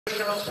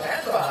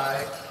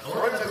Standby.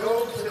 We're going to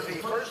go to the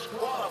first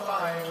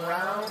qualifying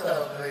round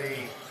of the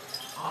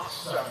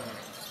awesome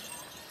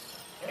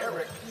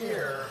Eric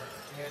here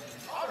in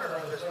honor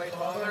of his late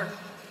father,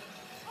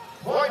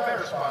 Boy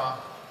Bearspaw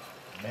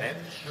Men's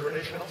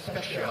Traditional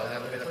Special.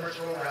 That will be the first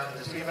go round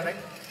this evening.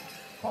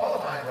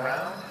 Qualifying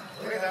round,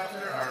 right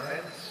after our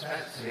men's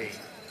fancy.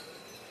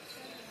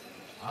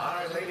 All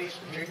right, ladies,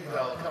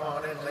 jingle. Come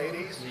on in,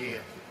 ladies. You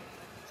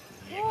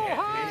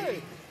can't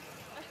be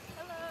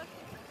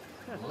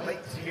late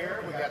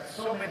here. We got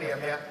so many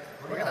of you.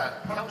 We're going to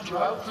count you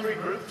out. 3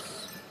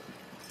 groups.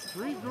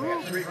 3 groups? We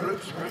got 3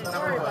 groups. Group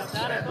number 1,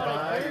 stand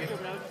by.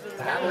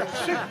 Alex.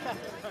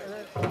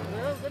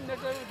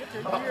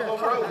 Buffalo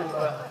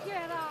Road.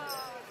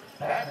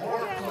 Bad War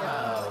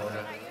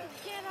Cloud.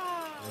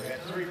 We got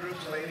 3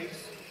 groups,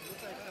 ladies.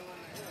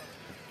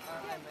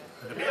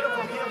 The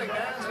beautiful healing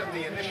dance of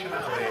the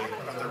initiality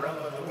from the realm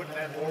of the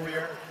Woodland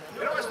Warrior.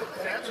 You know, as the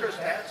dancers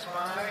dance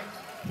by,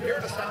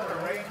 hear the sound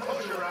of rain,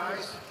 close your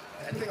eyes,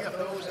 and think of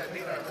those that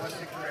need our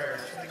blessed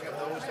prayers. Think of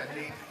those that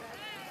need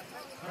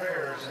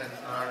prayers in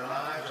our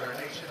lives, our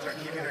nations, our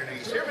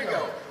communities. Here we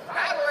go.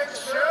 Paddling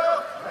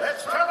show.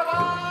 Let's turn them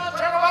on,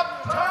 turn them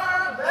up,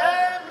 turn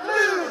them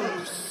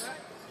loose.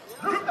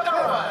 Group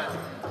number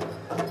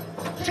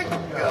 1.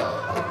 Jingle.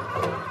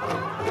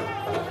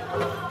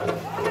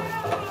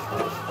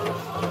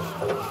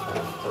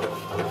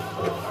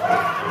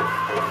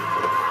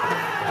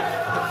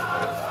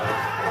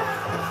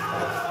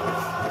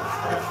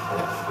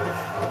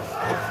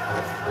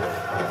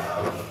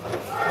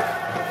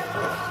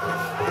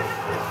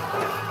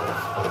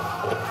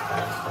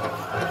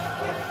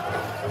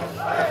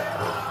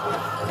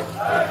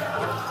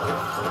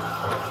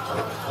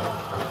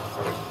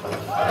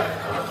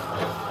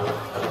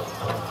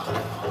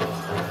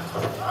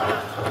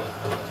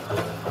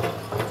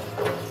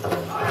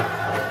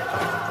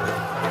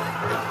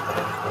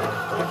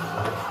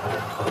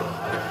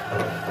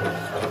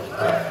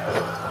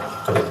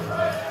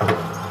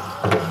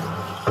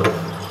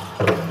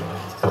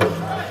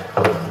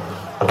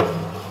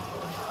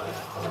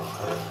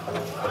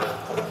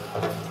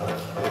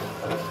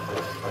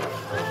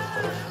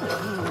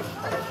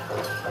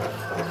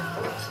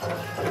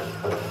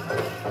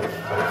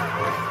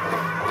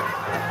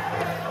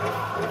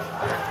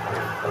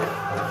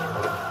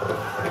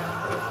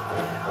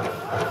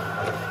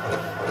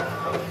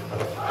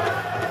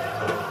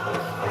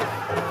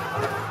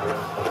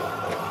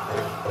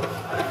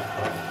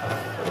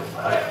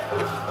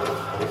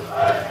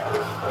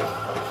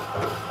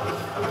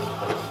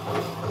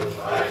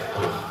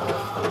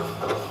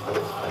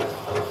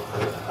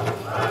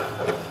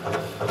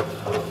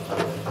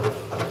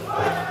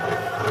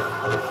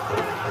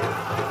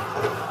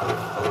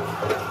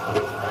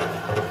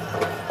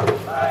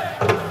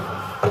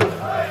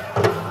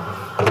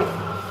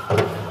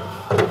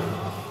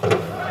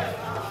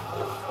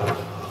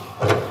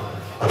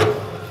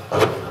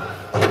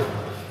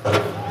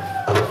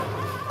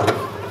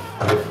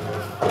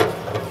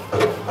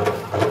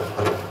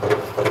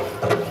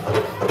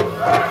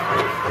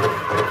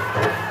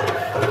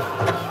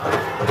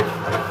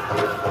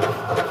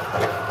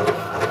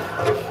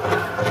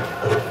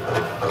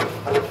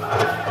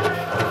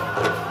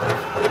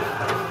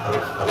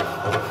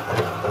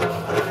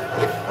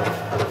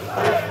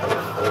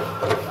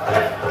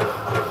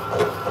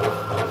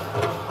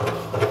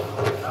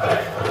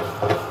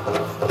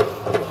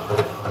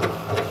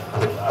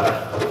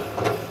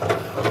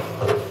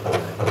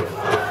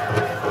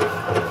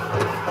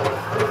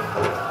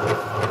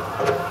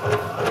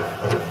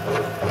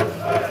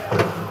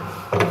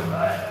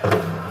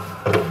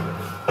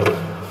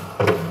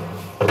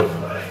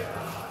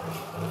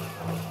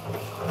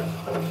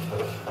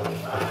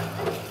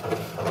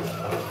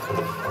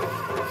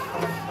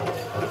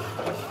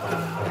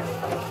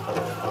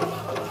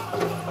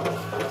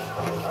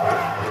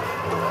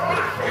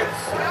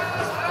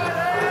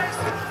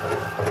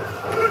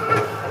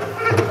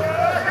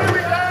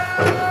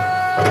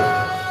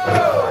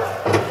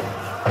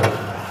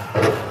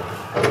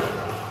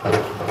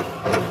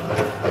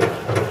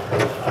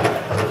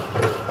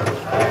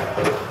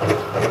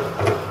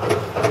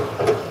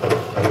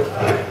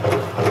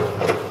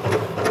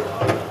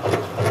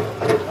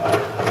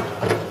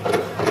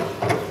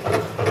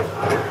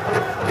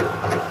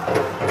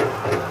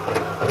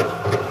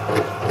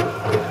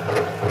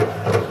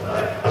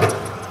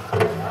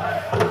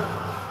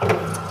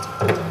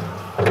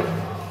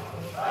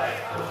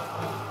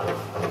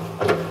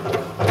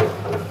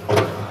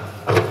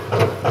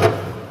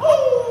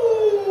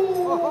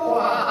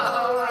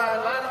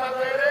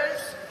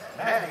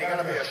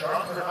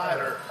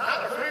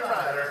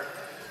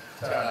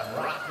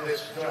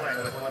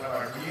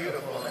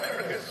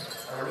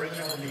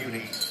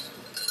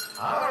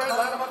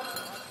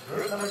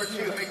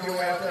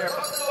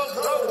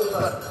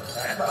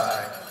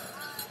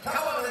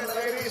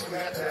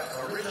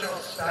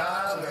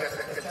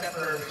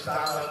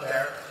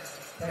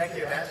 Thank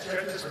you, dance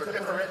judges, for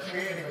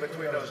differentiating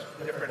between those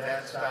different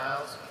dance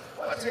styles.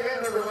 Once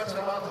again, every once in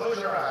a while, close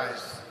your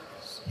eyes.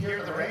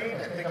 hear the rain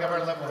and think of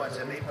our loved ones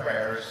and lead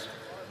prayers.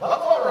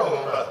 Buffalo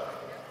Robe.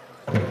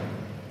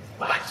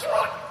 Let's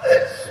rock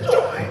this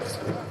joint.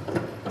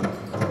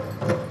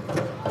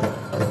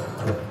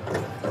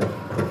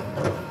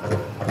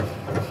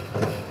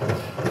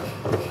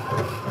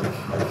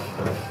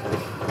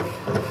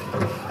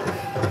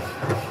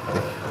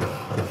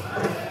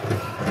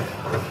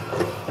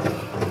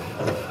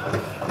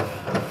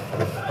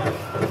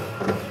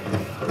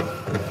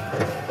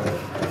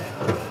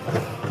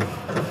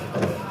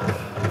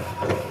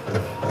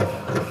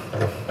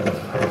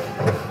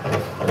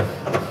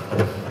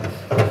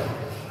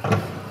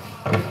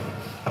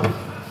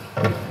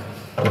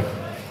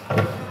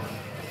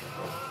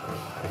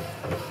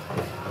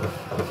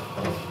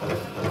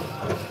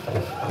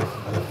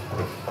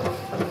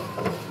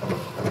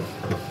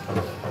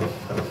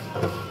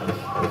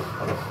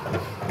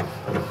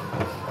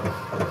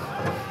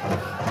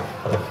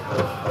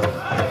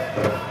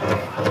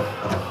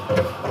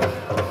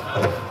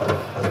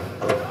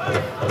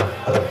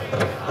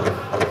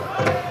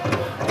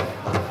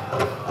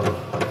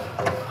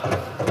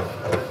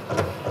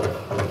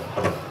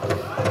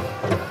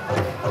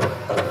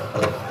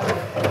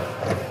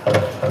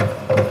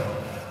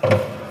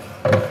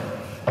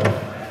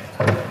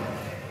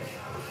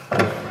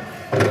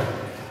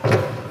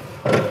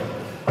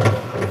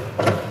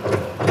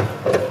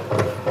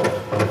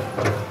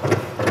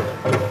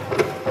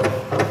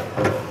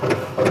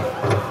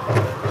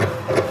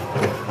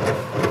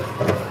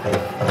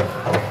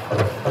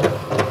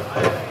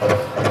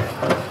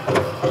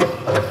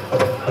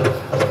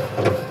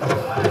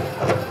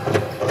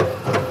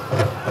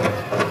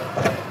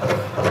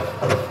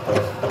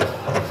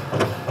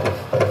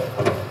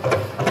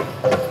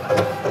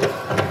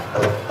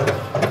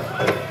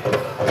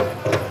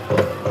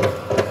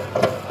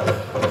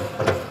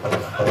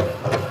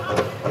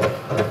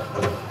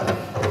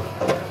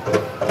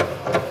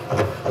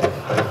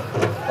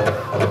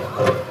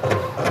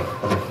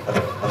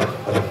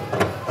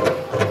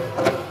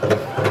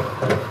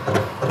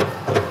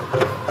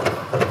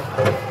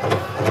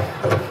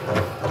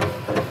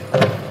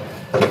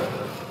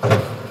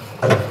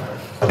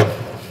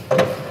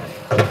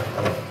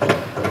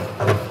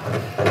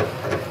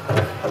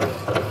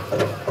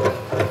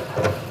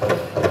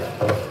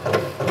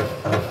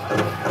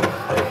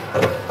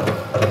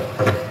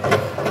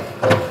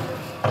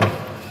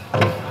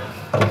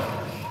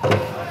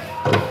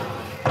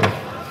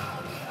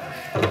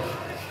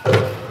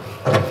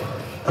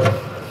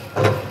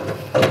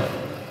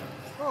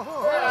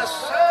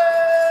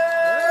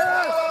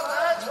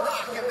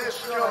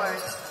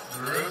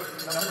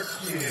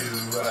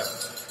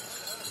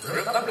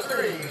 Group number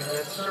 3,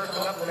 let's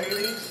circle up,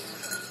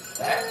 ladies.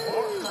 That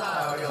fourth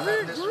cloud, you'll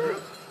have this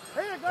group.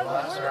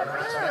 Plus our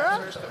brass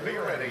dancers to be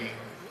ready.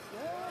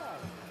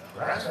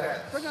 Brass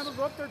dance.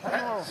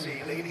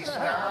 Fancy, ladies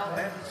now,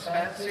 men's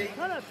fancy.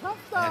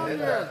 And in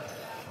the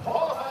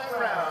qualifying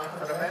round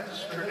for the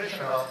men's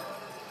traditional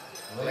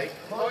Lake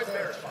Floyd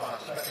Bear Spa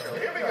special.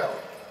 Here we go.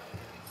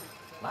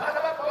 Line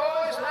them up,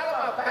 boys, line them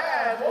up.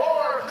 Bad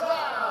War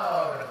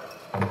Cloud.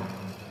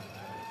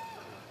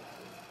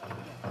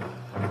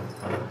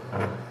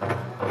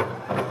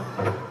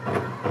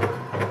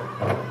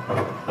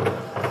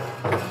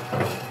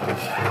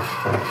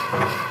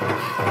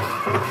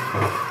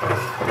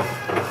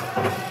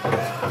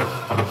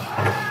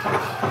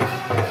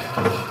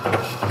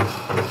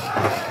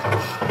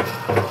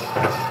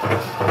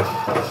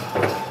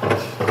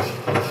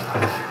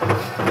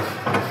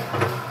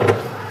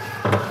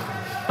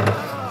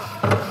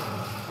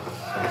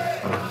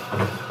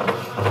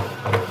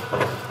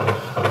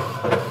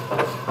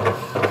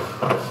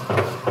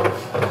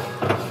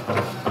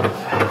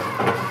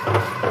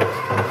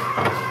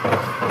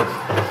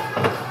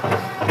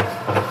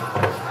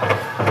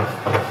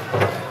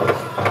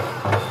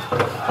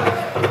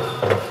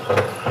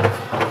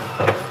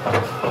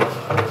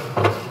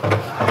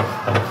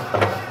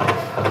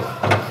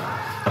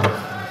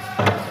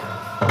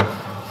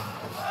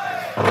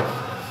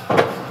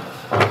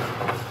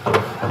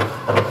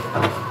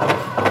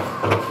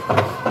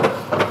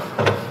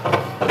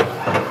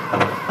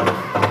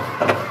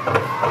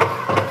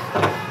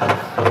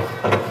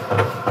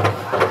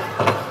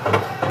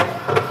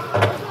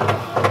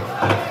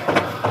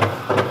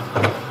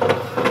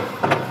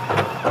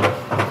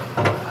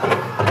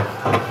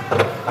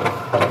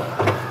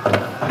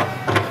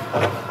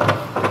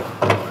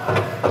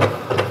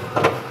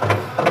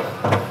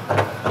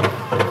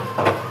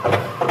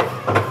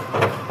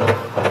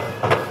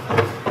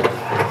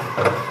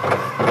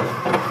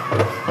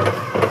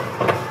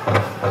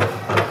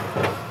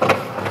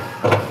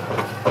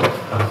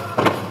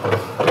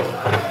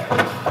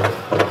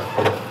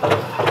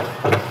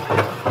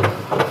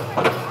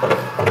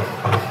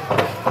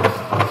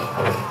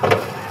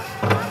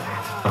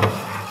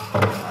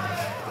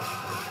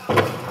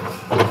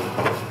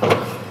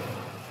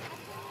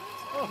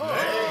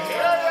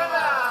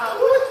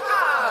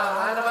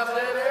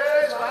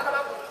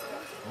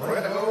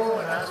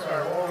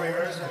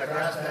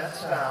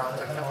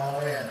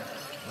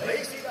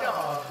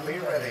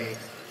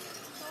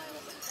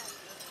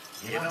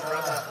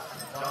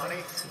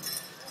 Donnie.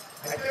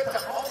 I did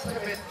the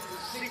ultimate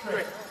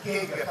secret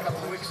gig a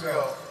couple of weeks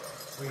ago.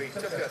 We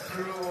took a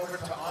crew over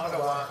to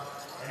Ottawa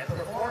and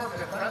performed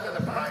in front of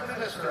the Prime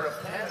Minister of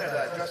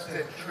Canada,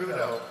 Justin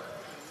Trudeau.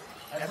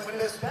 And when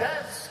this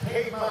dance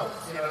came out,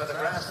 you know, the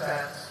grass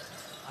dance,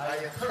 I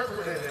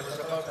interpreted it was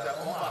about the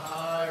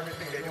Omaha,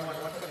 everything they do on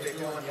one foot, they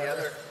do on the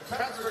other.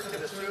 Transferred to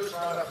the Sioux,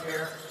 brought up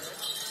here.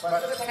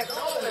 But this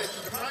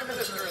acknowledged the Prime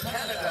Minister of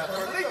Canada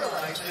for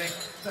legalizing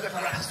the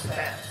grass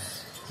dance.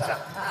 And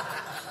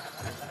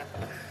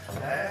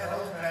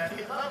old man,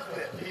 he loved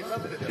it. He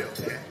loved the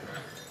joke.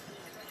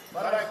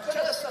 But I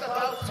just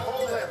about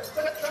told him,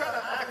 quit trying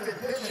to act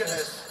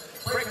indigenous,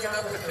 breaking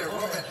up with your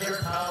woman here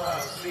in Powwow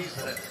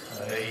season.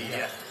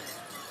 Yeah.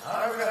 All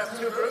right, we're going to have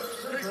three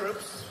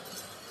groups.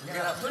 You're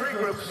going to have three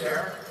groups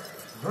here.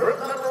 Group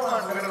number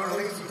one, we're going to do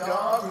Lazy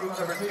Dog. Group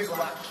number two,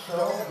 Black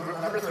Stone. Group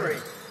number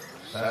three,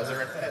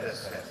 Southern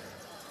Edison.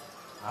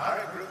 All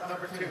right, group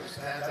number two,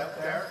 stand up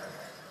there.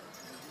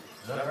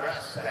 The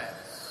grass dance.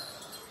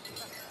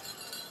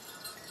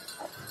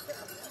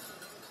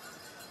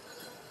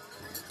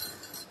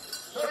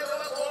 Circle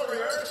up over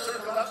here,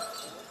 circle up.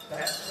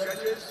 Dance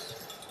judges.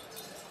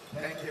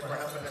 Thank you for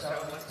helping us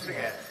out once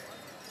again.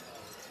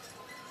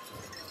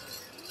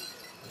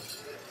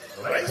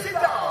 Lazy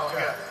Dog.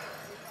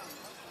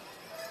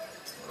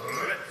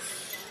 Let's.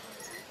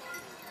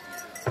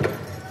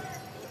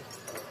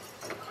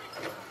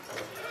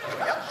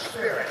 Young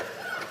Spirit.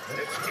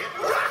 Let's get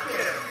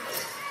rockin'.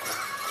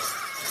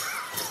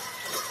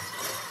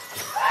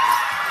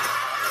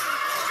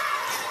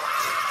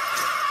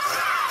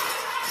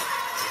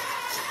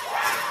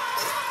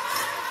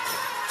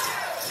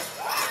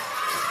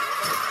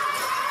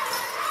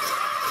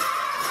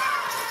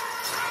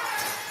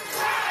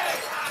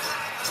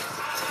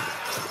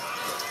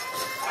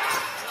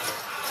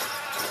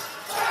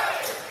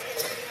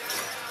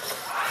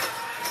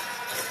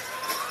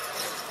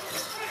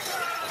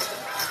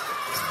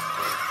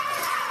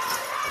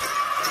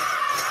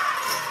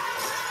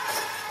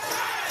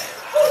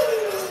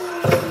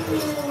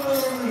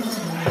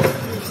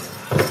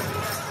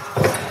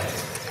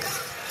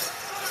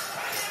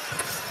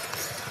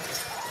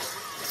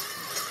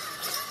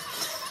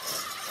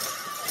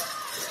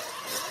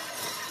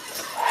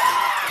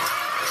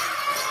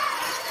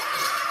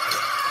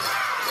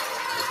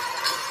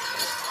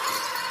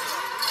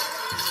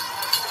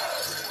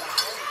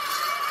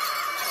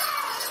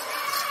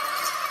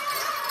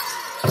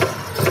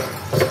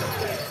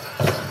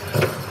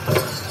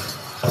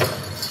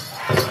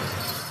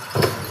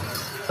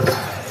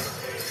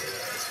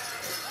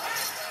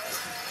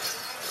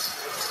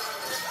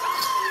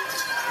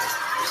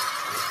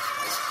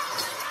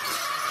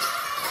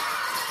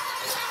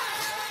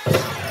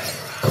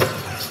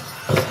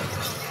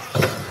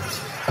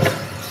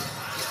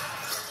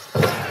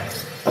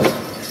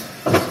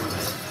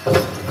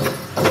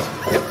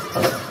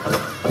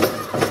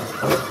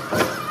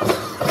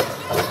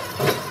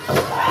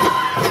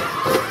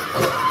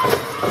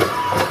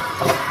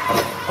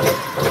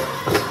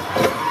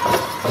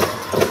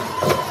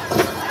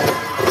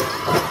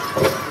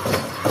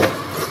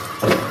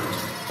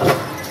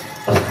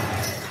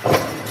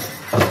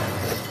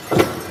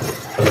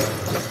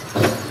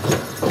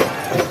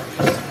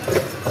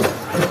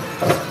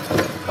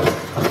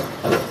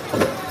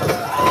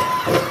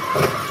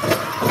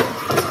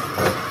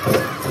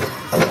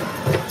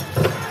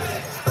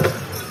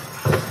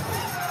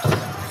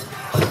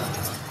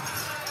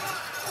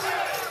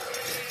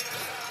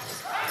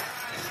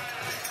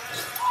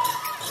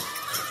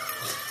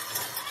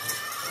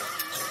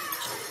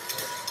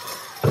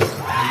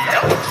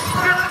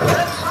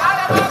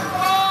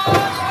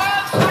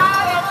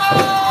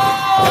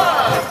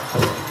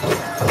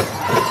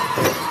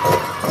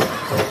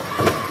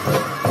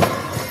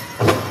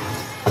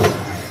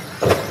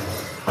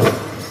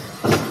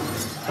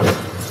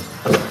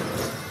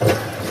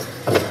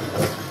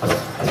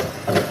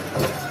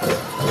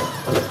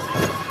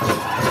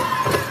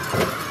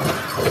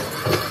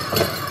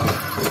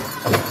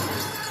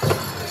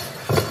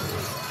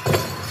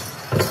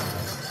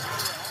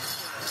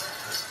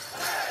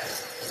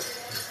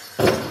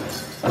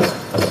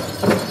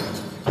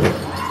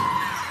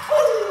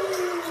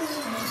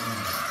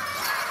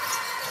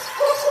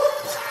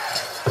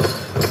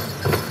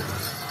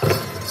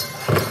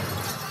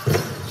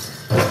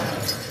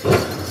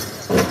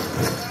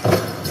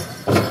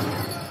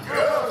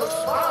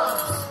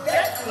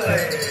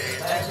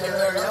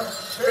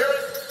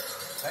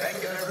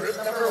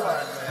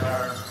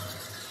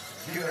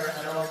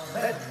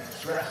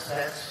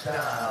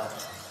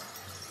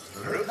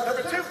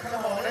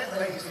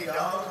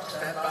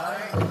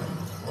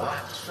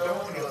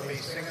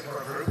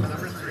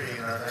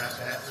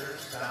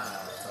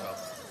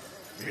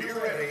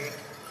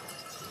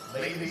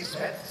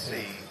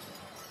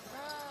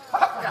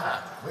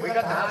 We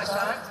got the high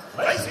sign.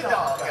 Lazy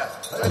Dog.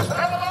 Let's turn them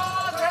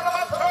on, turn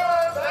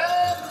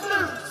and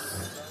loose.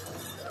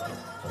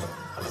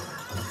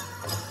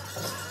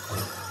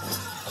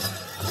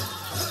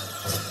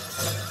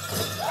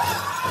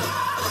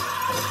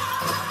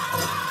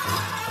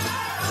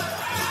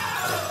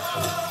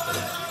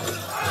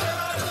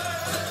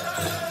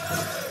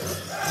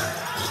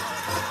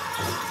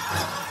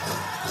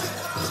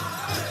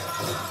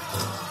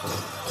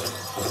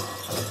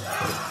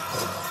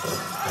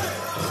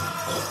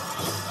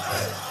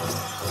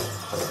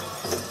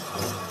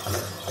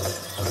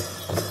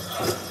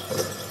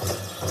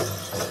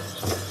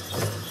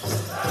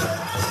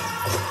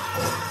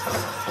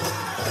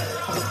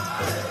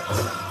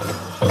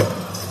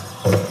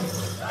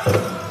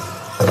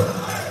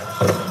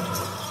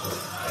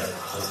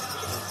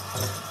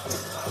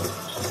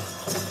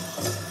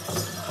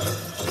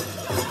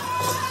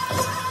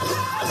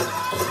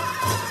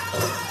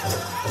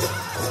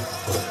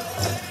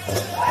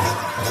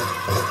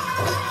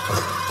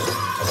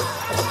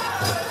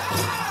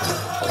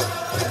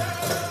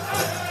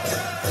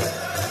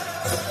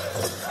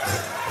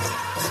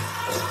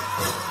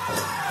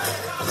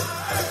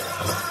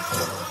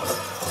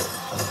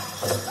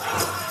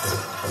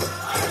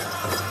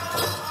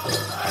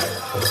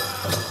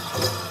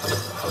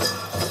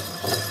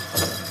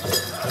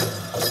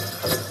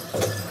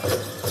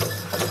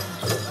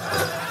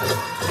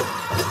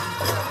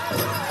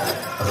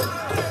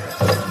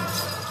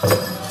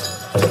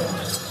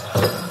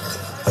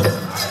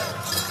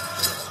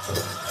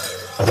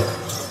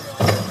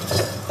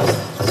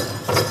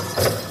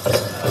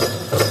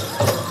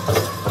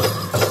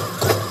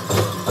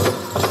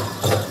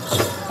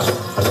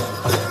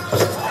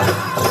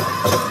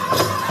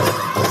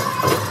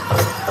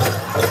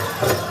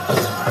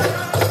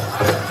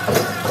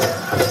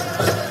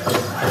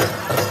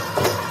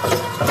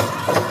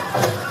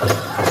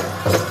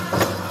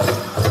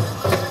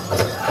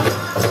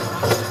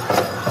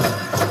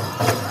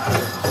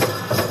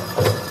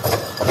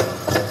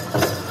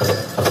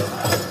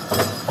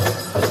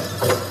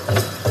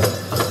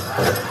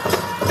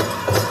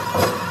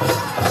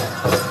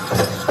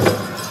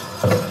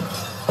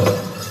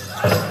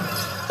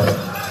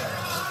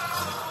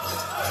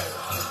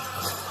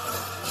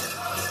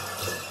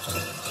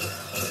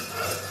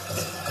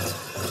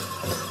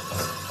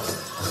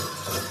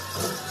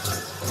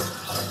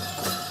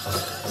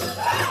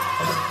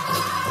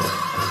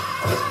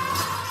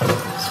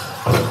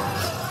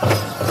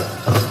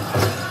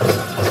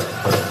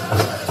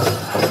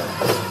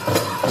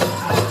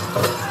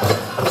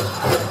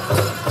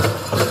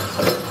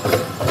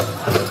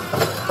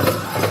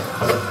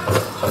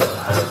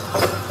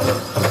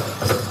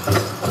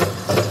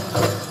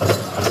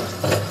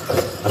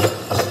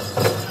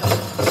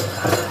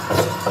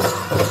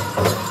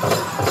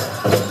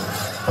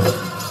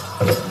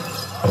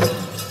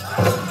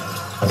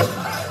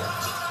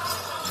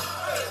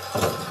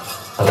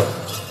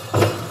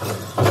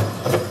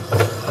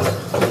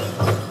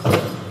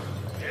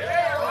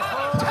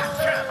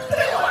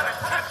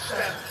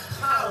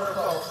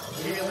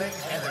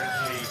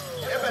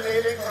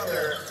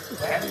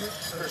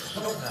 Dance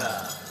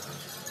Persona.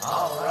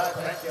 All right,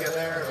 thank you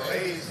there,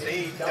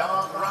 Lazy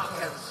Dog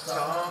Rockin'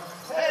 Song.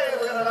 Hey,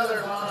 we got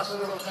another lost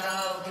little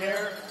child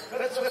here.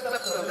 Let's lift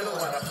up the little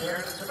one up here.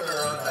 Let's put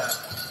her on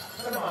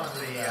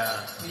the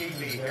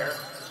TV here.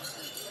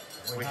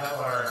 We have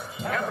our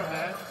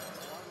cameraman.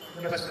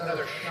 Give us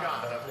another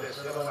shot of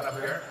this little one up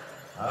here.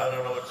 I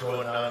don't know what's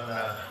going on.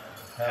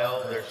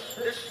 Hell,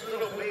 this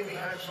little baby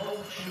has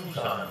no shoes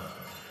on.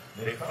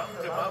 They found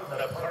him out in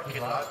the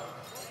parking lot,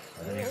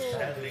 and he's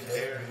standing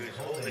there. He's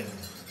holding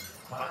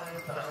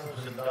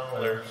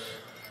 $5,000,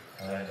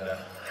 and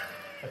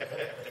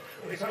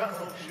he's got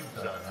no shoes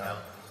on now.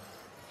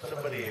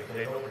 Somebody, if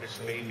they know this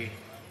baby.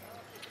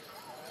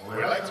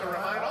 We'd like to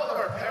remind all of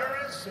our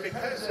parents,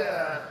 because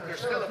they're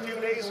still a few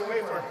days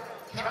away from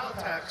Child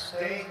Tax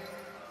Day,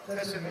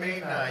 doesn't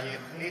mean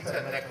you need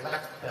to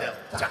neglect them.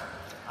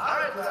 All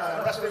right,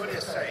 Rusty, what do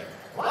you say?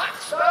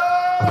 Blackstone,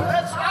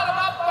 let's light them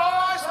up,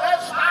 boys,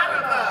 let's light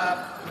them up.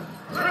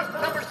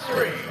 Group number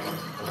 3.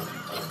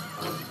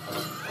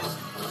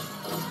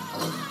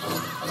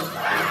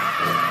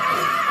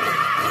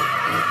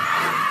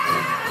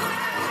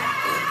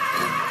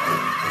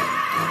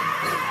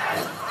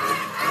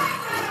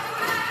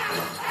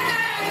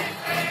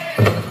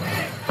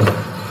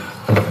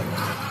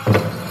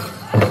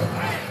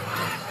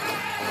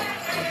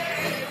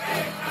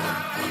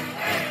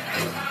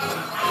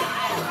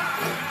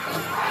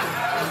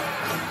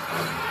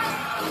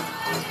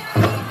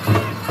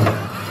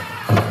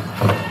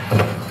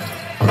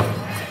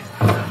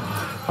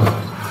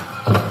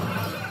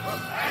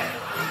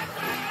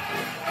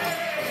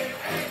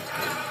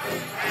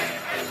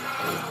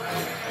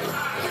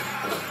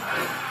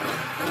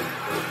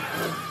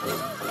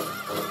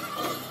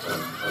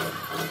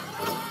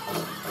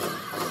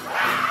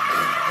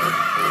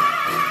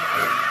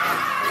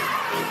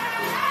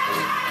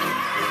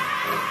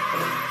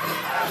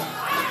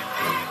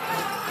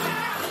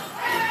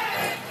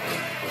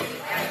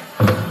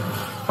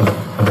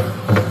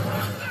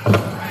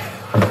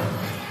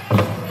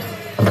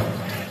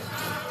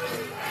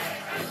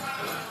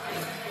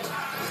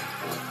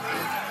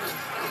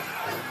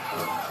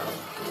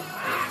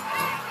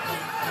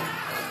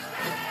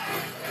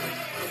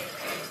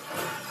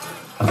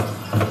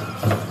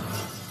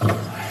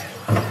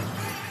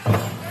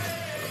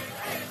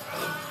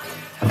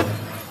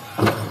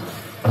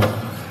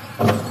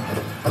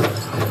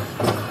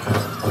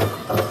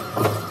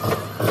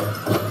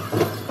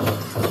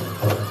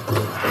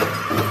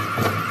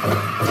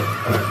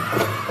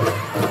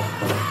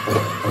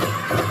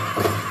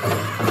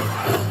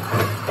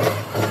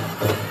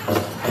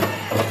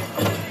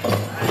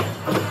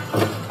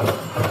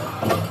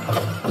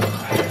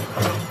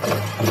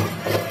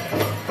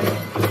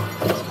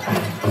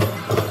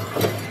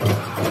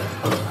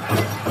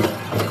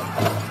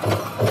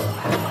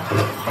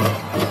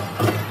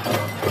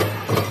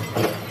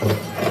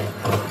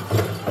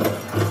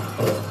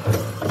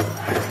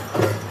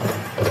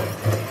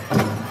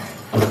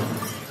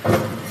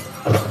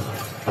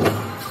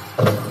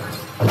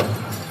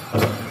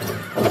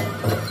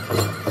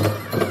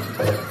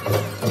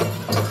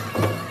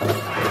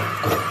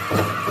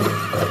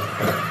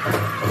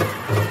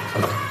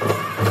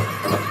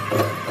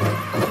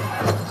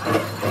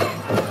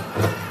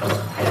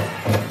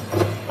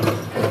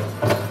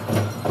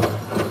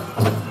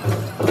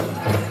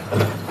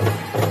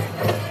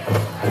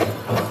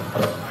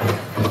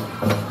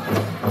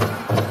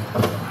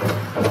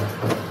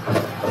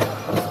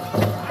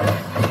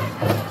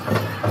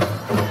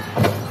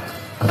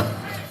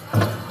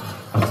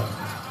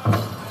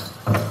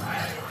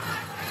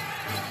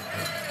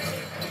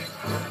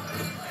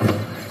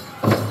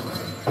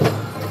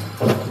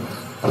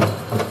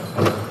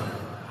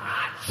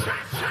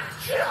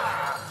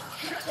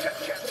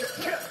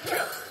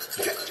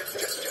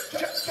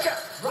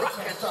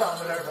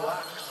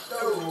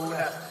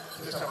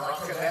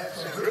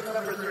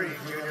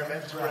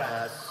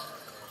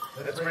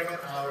 Let's bring in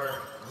our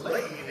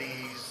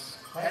ladies'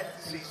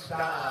 Etsy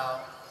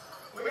style.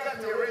 We got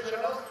the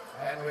original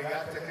and we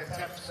got the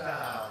contempt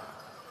style.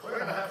 We're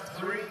going to have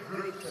 3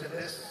 groups in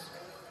this.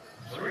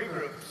 3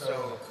 groups.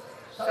 So,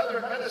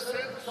 Southern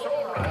Medicine,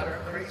 Soul Rider,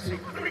 Crazy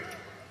Creek.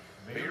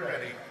 Be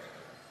ready.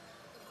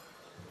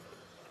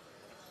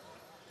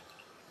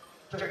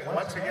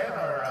 Once again,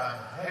 our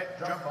head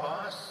drum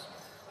boss,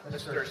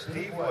 Mr.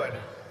 Steve Wood.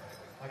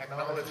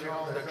 Acknowledging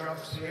all the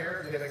drums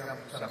here, giving them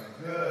some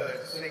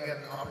good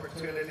singing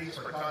opportunities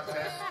for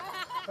contests,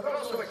 but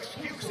also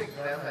excusing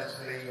them as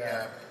they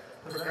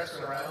progress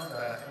around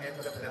the end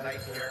of the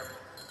night here.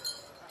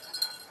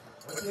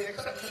 With the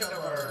exception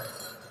of our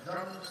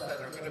drums that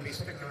are going to be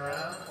sticking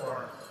around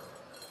for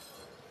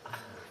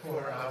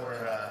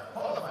our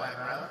qualifying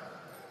round,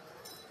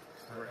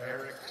 for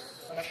Eric's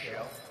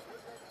special.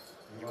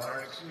 You are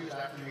excused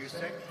after you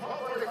sing. Call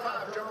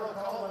 45, general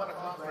call, 1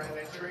 o'clock for an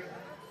entry.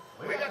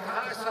 We got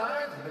high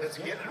sign, let's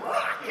get it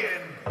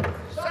rockin'.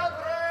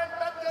 Southern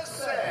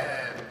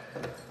Medicine.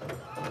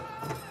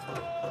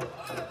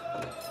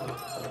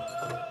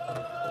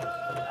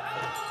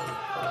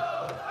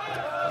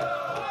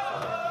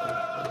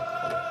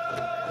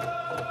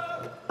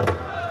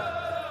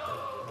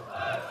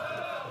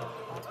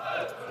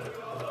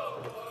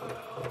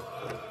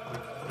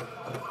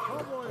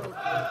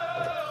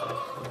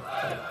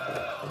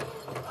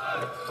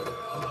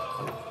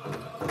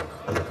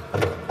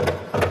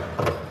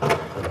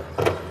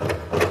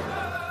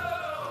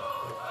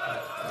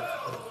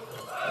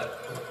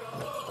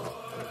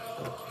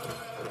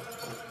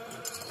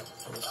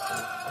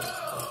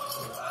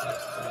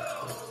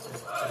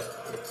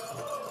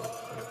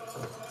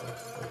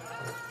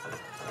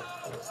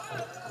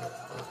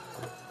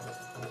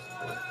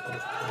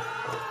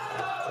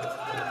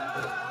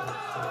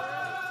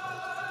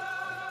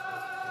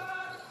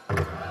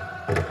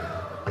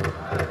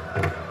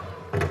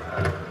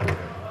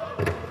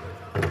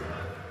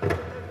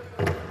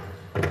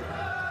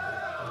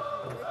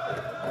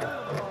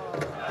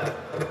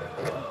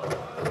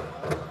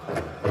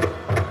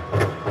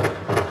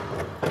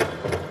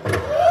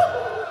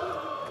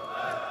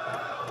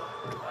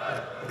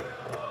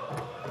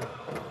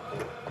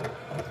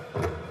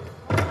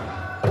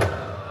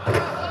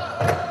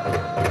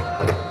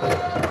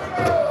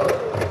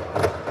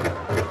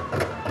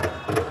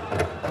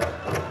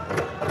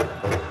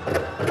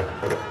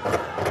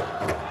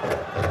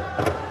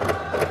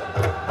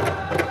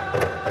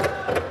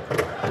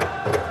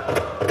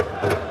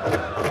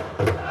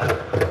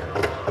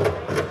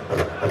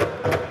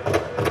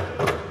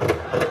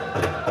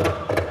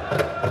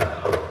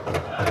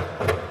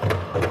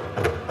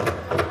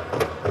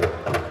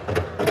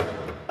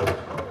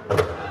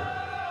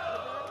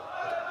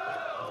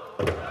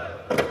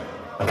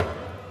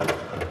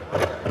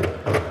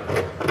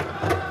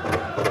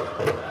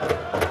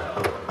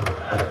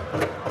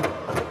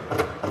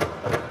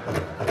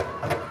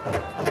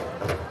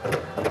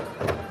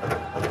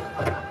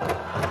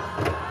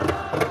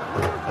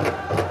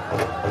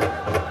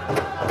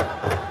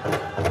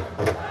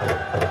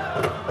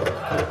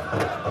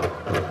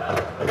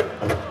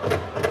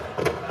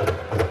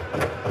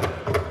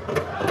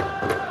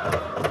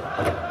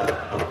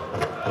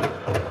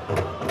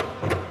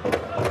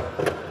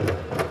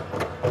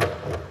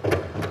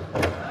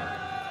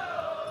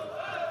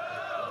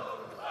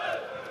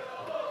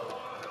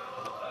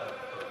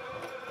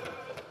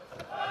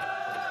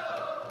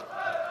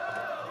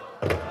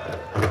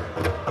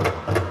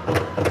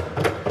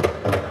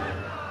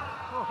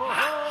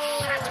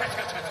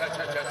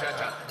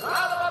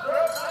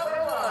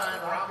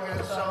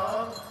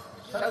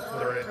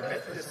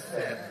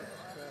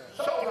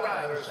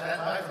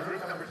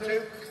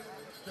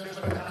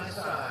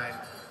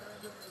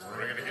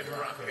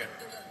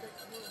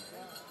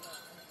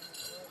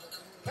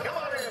 Come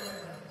on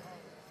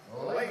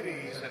in,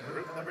 ladies in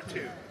group number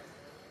 2.